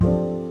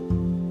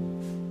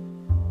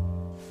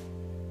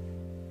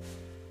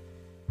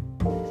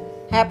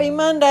Happy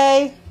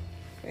Monday.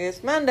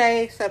 It's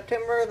Monday,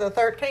 September the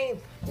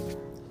 13th.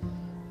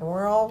 And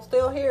we're all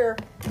still here.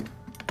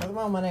 For the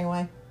moment,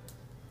 anyway.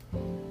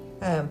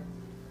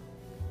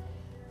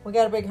 We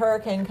got a big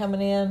hurricane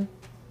coming in.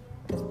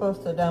 It's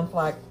supposed to dump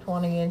like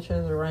 20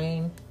 inches of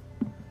rain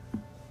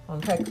on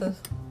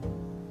Texas.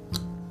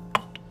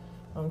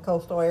 On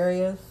coastal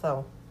areas,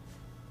 so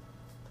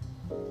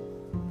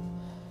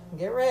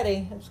get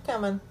ready. It's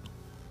coming.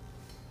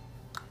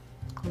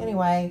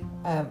 Anyway,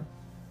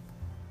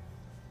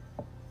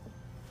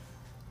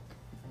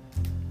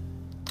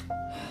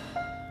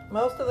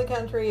 most of the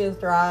country is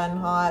dry and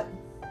hot,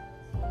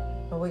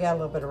 but we got a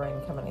little bit of rain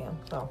coming in,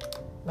 so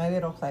maybe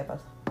it'll save us.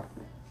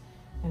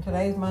 And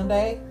today's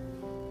Monday,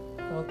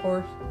 so of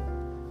course,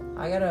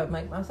 I gotta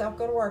make myself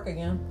go to work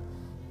again.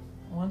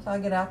 Once I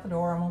get out the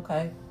door, I'm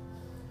okay.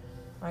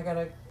 I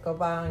gotta go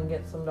by and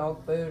get some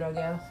dog food, I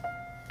guess,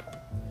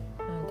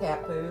 and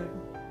cat food.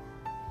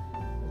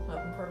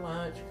 Something for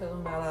lunch because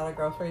I'm about out of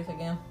groceries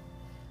again.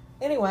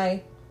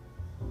 Anyway,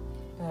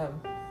 it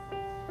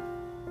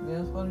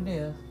is what it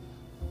is.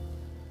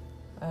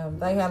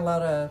 They had a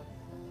lot of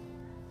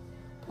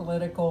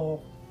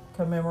political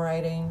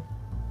commemorating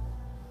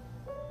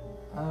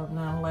of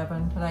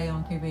 9/11 today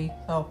on TV,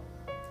 so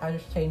I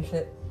just changed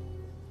it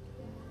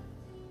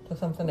to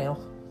something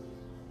else.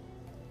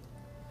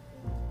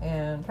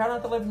 And try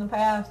not to live in the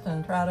past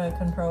and try to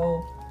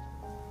control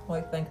what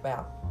you think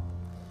about.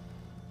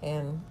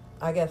 And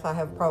I guess I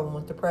have a problem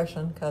with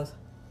depression because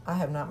I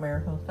have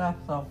nightmares and stuff,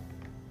 so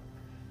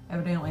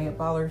evidently it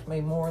bothers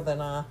me more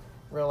than I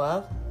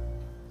realize.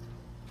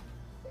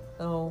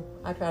 So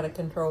I try to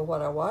control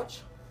what I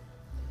watch.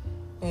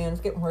 And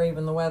it's getting where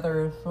even the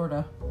weather is sort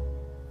of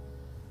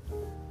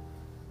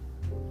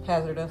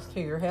hazardous to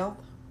your health.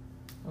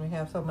 We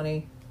have so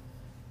many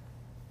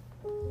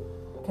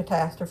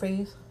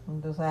catastrophes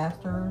and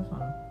disasters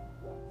and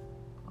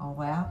all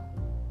that.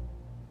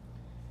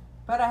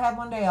 But I had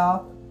one day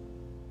off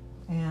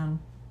and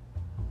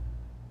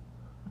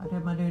I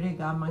did my duty,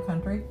 got in my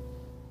country.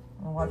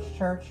 I watched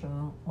church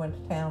and went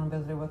to town and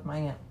visited with my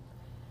aunt.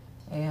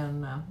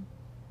 And I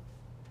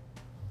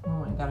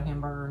went and got a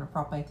hamburger and a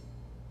frappe.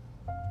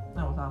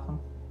 That was awesome.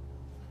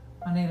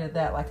 I needed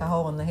that like a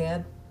hole in the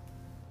head.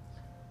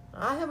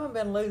 I haven't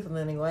been losing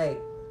any weight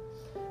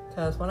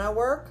because when I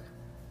work,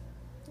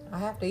 I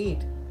have to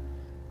eat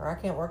or I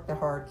can't work that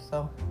hard.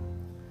 So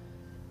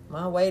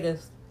my weight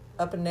is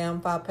up and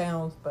down 5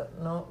 pounds, but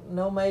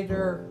no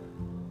major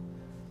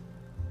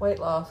weight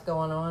loss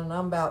going on.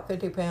 I'm about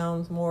 50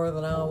 pounds more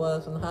than I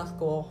was in high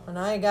school, and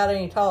I ain't got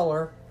any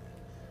taller.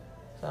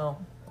 So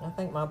I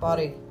think my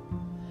body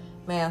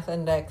mass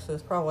index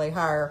is probably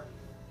higher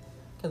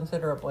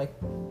considerably.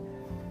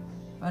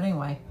 But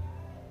anyway,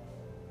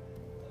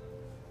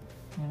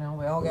 you know,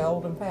 we all get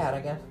old and fat. I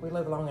guess we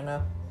live long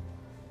enough.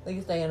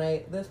 This day and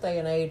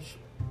age,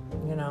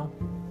 you know,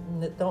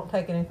 don't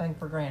take anything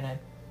for granted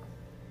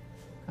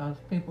because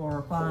people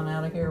are flying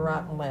out of here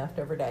right and left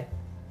every day.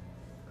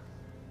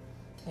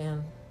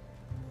 And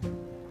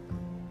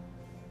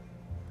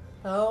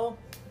so,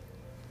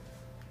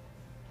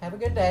 have a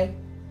good day.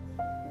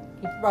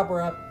 Keep your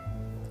rubber up.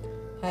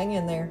 Hang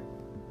in there.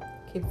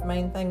 Keep the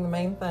main thing the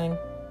main thing.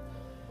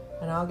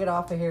 And I'll get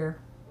off of here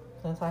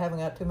since I haven't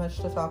got too much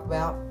to talk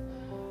about.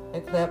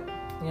 Except,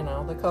 you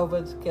know, the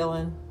COVID's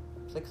killing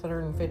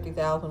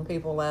 650,000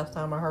 people last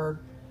time I heard.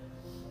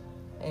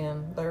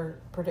 And they're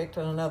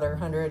predicting another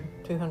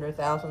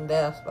 200,000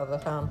 deaths by the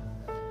time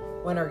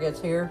winter gets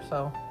here.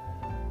 So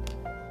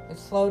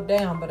it's slowed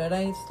down, but it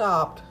ain't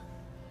stopped.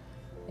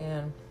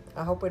 And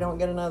I hope we don't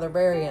get another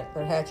variant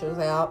that hatches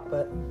out,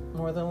 but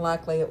more than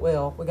likely it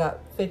will. We got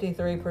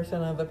 53%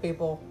 of the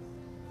people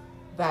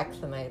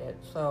vaccinated,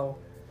 so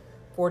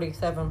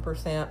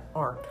 47%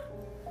 aren't.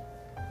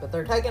 But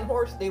they're taking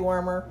horse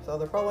dewormer, so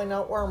they're probably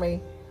not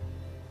wormy.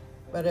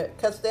 But it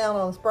cuts down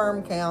on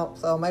sperm count,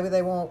 so maybe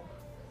they won't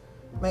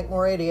make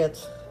more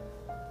idiots.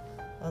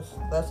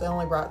 That's the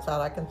only bright side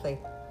I can see.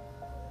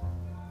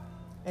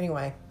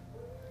 Anyway,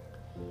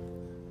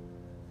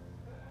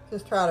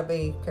 just try to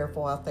be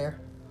careful out there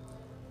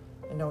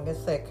and don't get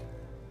sick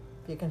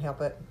if you can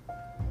help it.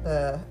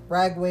 The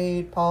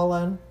ragweed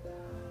pollen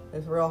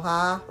is real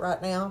high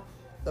right now,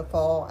 the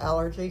fall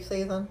allergy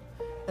season.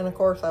 And of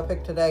course I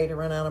picked today to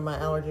run out of my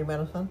allergy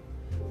medicine,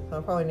 so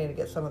I probably need to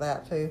get some of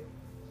that too.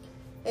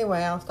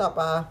 Anyway, I'll stop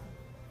by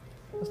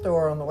the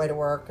store on the way to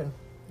work and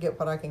get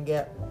what I can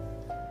get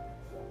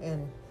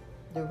and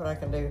do what I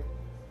can do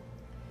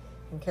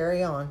and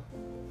carry on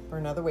for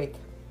another week.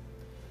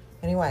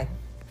 Anyway,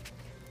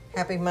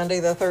 happy Monday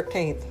the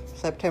 13th,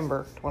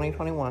 September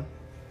 2021.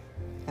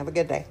 Have a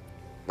good day.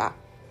 Bye.